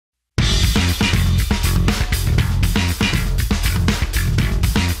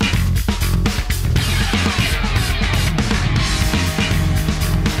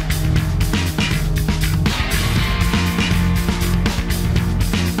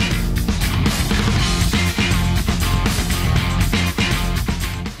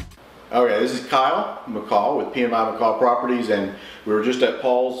Okay, this is Kyle McCaw with PMI McCaw Properties, and we were just at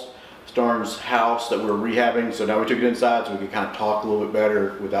Paul's Starnes' house that we were rehabbing, so now we took it inside so we could kind of talk a little bit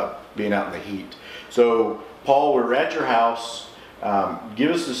better without being out in the heat. So, Paul, we're at your house.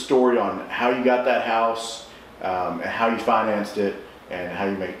 Give us the story on how you got that house, and how you financed it, and how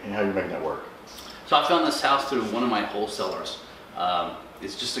you're making that work. So I found this house through one of my wholesalers.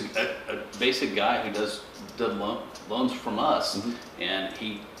 It's just a basic guy who does loans from us, and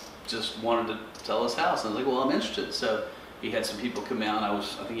he just wanted to sell his house. And I was like, well, I'm interested. So he had some people come out. I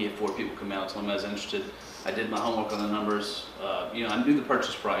think he had 4 people come out, told him I was interested. I did my homework on the numbers. You know, I knew the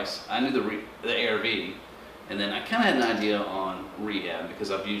purchase price. I knew the ARV. And then I kind of had an idea on Rehab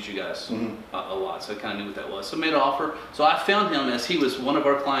because I've used you guys a lot, so I kind of knew what that was. So I made an offer. So I found him as he was one of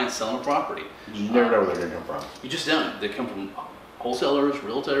our clients selling a property. You never know where they're going to come from. You just don't. They come from wholesalers,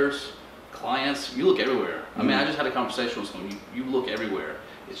 realtors, clients. You look everywhere. I mean, I just had a conversation with someone. You look everywhere.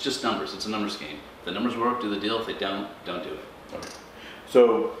 It's just numbers. It's a numbers game. If the numbers work, do the deal. If they don't do it. Okay.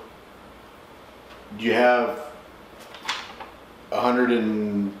 So, do you have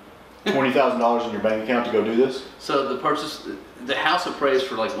 $120,000 in your bank account to go do this? So the house appraised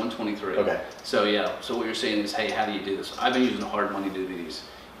for like 123. Okay. So yeah. So what you're saying is, hey, how do you do this? I've been using hard money to do these.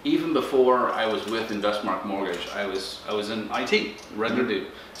 Even before I was with Investmark Mortgage, I was in IT, regular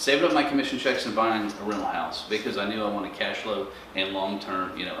dude, saving up my commission checks and buying a rental house because I knew I wanted cash flow and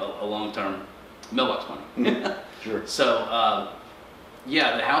long-term, you know, a long-term mailbox money. Sure. So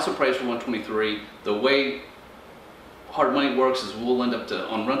yeah, the house appraised for 123. The way hard money works is we'll end up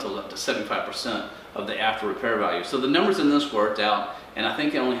on rentals up to 75% of the after repair value. So the numbers in this worked out, and I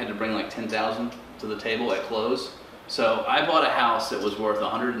think I only had to bring like 10,000 to the table at close. So I bought a house that was worth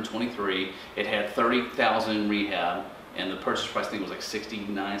 123. It had 30,000 in rehab, and the purchase price I think was like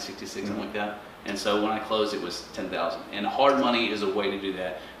 69, 66, something like that. And so when I closed, it was 10,000. And hard money is a way to do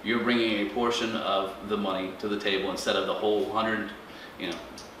that. You're bringing a portion of the money to the table instead of the whole 100, you know,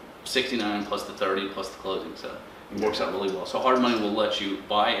 69 plus the 30 plus the closing. So it works out really well. So hard money will let you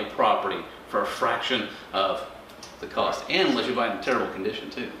buy a property for a fraction of the cost, and let you buy it in terrible condition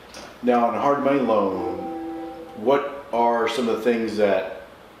too. So. Now, on a hard money loan, what are some of the things that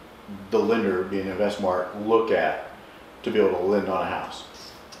the lender, being Investmark, look at to be able to lend on a house?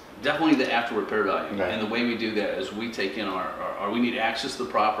 Definitely the after repair value. Okay. And the way we do that is we take in we need access to the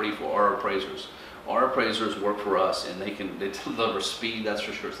property for our appraisers. Our appraisers work for us, and they deliver speed, that's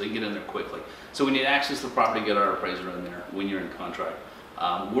for sure, so they can get in there quickly. So we need access to the property to get our appraiser in there when you're in contract.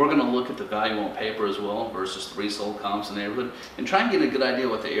 We're going to look at the value on paper as well versus 3 sold comps in the neighborhood and try and get a good idea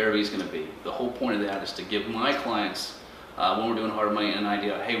what the ARV is going to be. The whole point of that is to give my clients, when we're doing hard money, an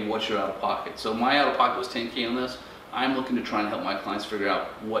idea, hey, what's your out of pocket? So my out of pocket was 10K on this. I'm looking to try and help my clients figure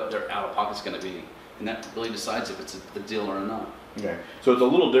out what their out of pocket is going to be. And that really decides if it's a deal or not. Okay, so it's a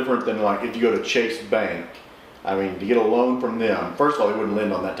little different than like if you go to Chase Bank. I mean, to get a loan from them, first of all, they wouldn't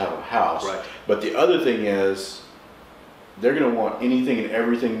lend on that type of house. Right. But the other thing is, they're going to want anything and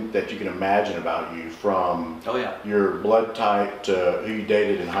everything that you can imagine about you, from your blood type to who you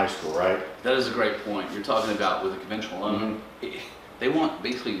dated in high school, right? That is a great point. You're talking about with a conventional loan, they want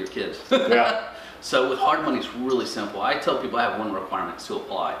basically your kids. Yeah. So with hard money, it's really simple. I tell people I have one requirement to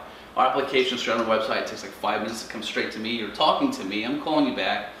apply. Our application is straight on the website. It takes like 5 minutes to come straight to me. You're talking to me. I'm calling you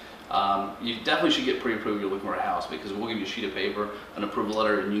back. You definitely should get pre-approved. You're looking for a house because we'll give you a sheet of paper, an approval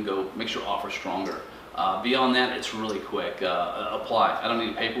letter, and you go make your offer stronger. Beyond that, it's really quick. Apply. I don't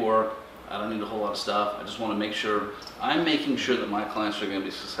need paperwork. I don't need a whole lot of stuff. I just want to make sure I'm making sure that my clients are going to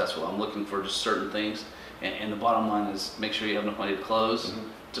be successful. I'm looking for just certain things, and the bottom line is make sure you have enough money to close,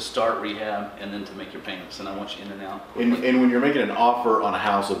 to start rehab, and then to make your payments. And I want you in and out. And when you're making an offer on a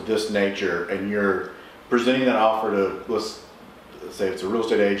house of this nature, and you're presenting that offer to, let's say it's a real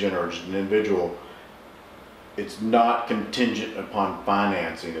estate agent or just an individual, it's not contingent upon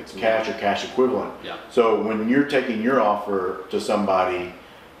financing. It's cash or cash equivalent. Yeah. So when you're taking your offer to somebody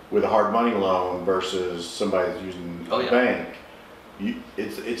with a hard money loan versus somebody that's using a bank,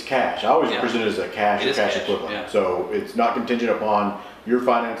 it's cash. I always present it as a cash or cash equivalent. Yeah. So it's not contingent upon your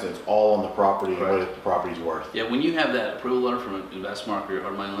finance. It's all on the property and what the property's worth. Yeah, when you have that approval letter from Investmark or your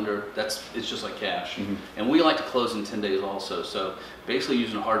hard money lender, it's just like cash. And we like to close in 10 days also. So basically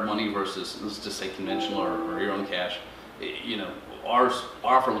using hard money versus, let's just say conventional or your own cash, you know, our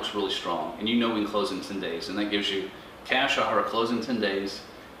offer looks really strong, and you know we can close in 10 days, and that gives you cash offer, close in 10 days.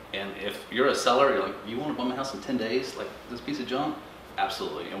 And if you're a seller, you're like, you want to buy my house in 10 days, like this piece of junk?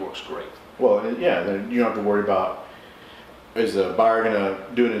 Absolutely, it works great. Well, yeah, then you don't have to worry about, is the buyer going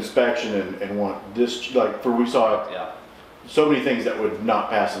to do an inspection and want this, like we saw so many things that would not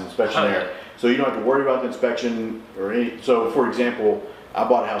pass an inspection there. So you don't have to worry about the inspection or any. So for example, I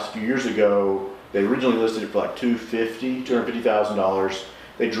bought a house a few years ago. They originally listed it for like $250,000.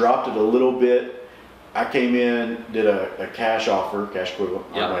 They dropped it a little bit. I came in, did a cash offer, cash equivalent,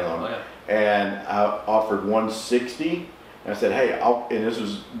 Yeah. money loan, Oh, yeah. and I offered 160. And I said, hey, and this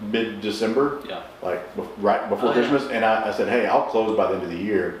was mid-December, Yeah. like right before Oh, yeah. Christmas. And I said, hey, I'll close by the end of the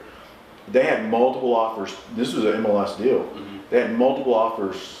year. They had multiple offers. This was an MLS deal. Mm-hmm. They had multiple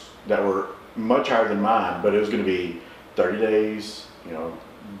offers that were much higher than mine, but it was going to be 30 days, you know,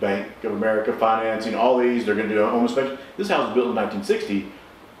 Bank of America financing, all these. They're going to do a home inspection. This house was built in 1960.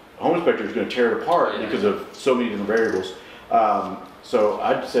 A home inspector is going to tear it apart because of so many different variables. So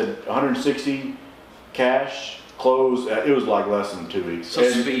I said 160 cash, close. It was like less than 2 weeks. So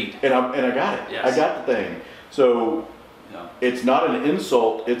speed. And I got it. Yes. I got the thing. So Yeah. it's not an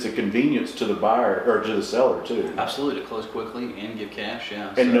insult, it's a convenience to the buyer or to the seller too. Absolutely, to close quickly and give cash,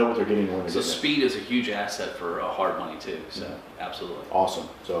 yeah. And know what they're getting when they So get it. speed is a huge asset for hard money too, so absolutely. Awesome.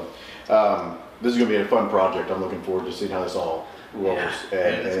 So this is going to be a fun project. I'm looking forward to seeing how this all rolls. Yeah,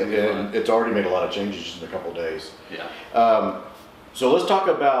 it's gonna be fun. And it's already made a lot of changes just in a couple of days. Yeah. So let's talk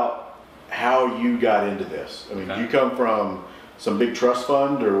about how you got into this. I mean, Okay. do you come from some big trust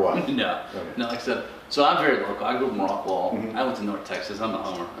fund or what? No, Okay. no, like I said, so I'm very local. I grew up in Rockwall. Mhm. I went to North Texas. I'm a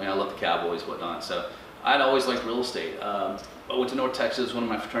homer. I mean, I love the Cowboys, whatnot. So I'd always liked real estate. I went to North Texas. One of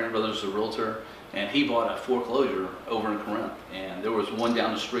my fraternity brothers was a realtor, and he bought a foreclosure over in Corinth. And there was one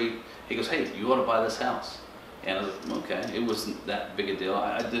down the street. He goes, "Hey, you ought to buy this house." And I was like, "Okay." It wasn't that big a deal.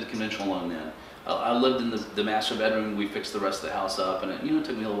 I did conventional loan then. I lived in the master bedroom. We fixed the rest of the house up, and it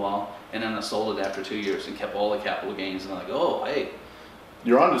took me a little while. And then I sold it after 2 years and kept all the capital gains. And I'm like, "Oh, hey,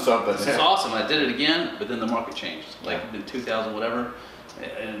 You're onto something. this is awesome." I did it again, but then the market changed. Like in 2000, whatever,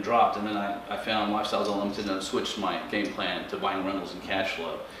 and it dropped. And then I found Lifestyles Unlimited and switched my game plan to buying rentals and cash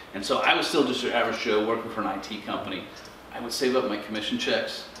flow. And so I was still just your average Joe working for an IT company. I would save up my commission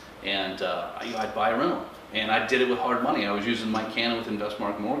checks, and I'd buy a rental. And I did it with hard money. I was using my Canon with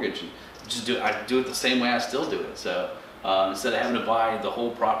Investmark Mortgage, and I'd do it the same way I still do it. So instead of having to buy the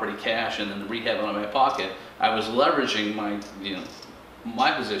whole property cash and then the rehab out of my pocket, I was leveraging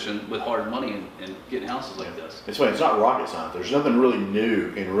my position with hard money and getting houses like this. It's funny, it's not rocket science. There's nothing really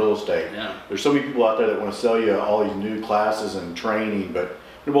new in real estate. Yeah. There's so many people out there that want to sell you all these new classes and training, but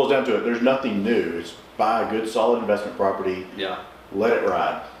when it boils down to it, there's nothing new. It's buy a good, solid investment property, Yeah. let it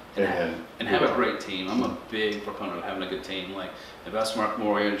ride, And have a great team. I'm a big proponent of having a good team, like Investmark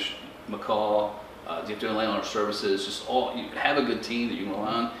Mortgage, McCaw, DFW Landlord Services. Just you have a good team that you can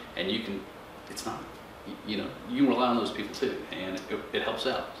rely on, and you can. It's not, you can rely on those people too, and it helps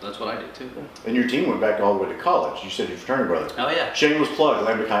out. So that's what I did too. And your team went back all the way to college. You said your fraternity brother. Oh yeah. Shameless plug,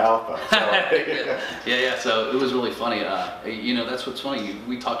 Lambda Chi Alpha. So. Yeah. So it was really funny. That's what's funny.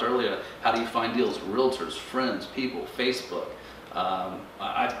 We talked earlier. How do you find deals? Realtors, friends, people, Facebook.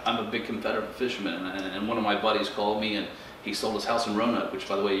 I'm a big competitive fisherman, and one of my buddies called me, and he sold his house in Roanoke, which,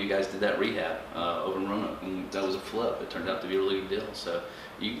 by the way, you guys did that rehab over in Roanoke, and that was a flip. It turned out to be a really good deal. So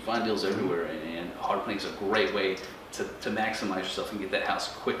you can find deals everywhere, and hard money is a great way to maximize yourself and get that house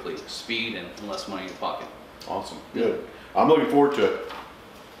quickly, speed, and less money in your pocket. Awesome, good. I'm looking forward to it.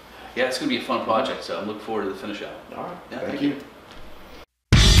 Yeah, it's going to be a fun project, so I'm looking forward to the finish out. All right, Yeah, thank you.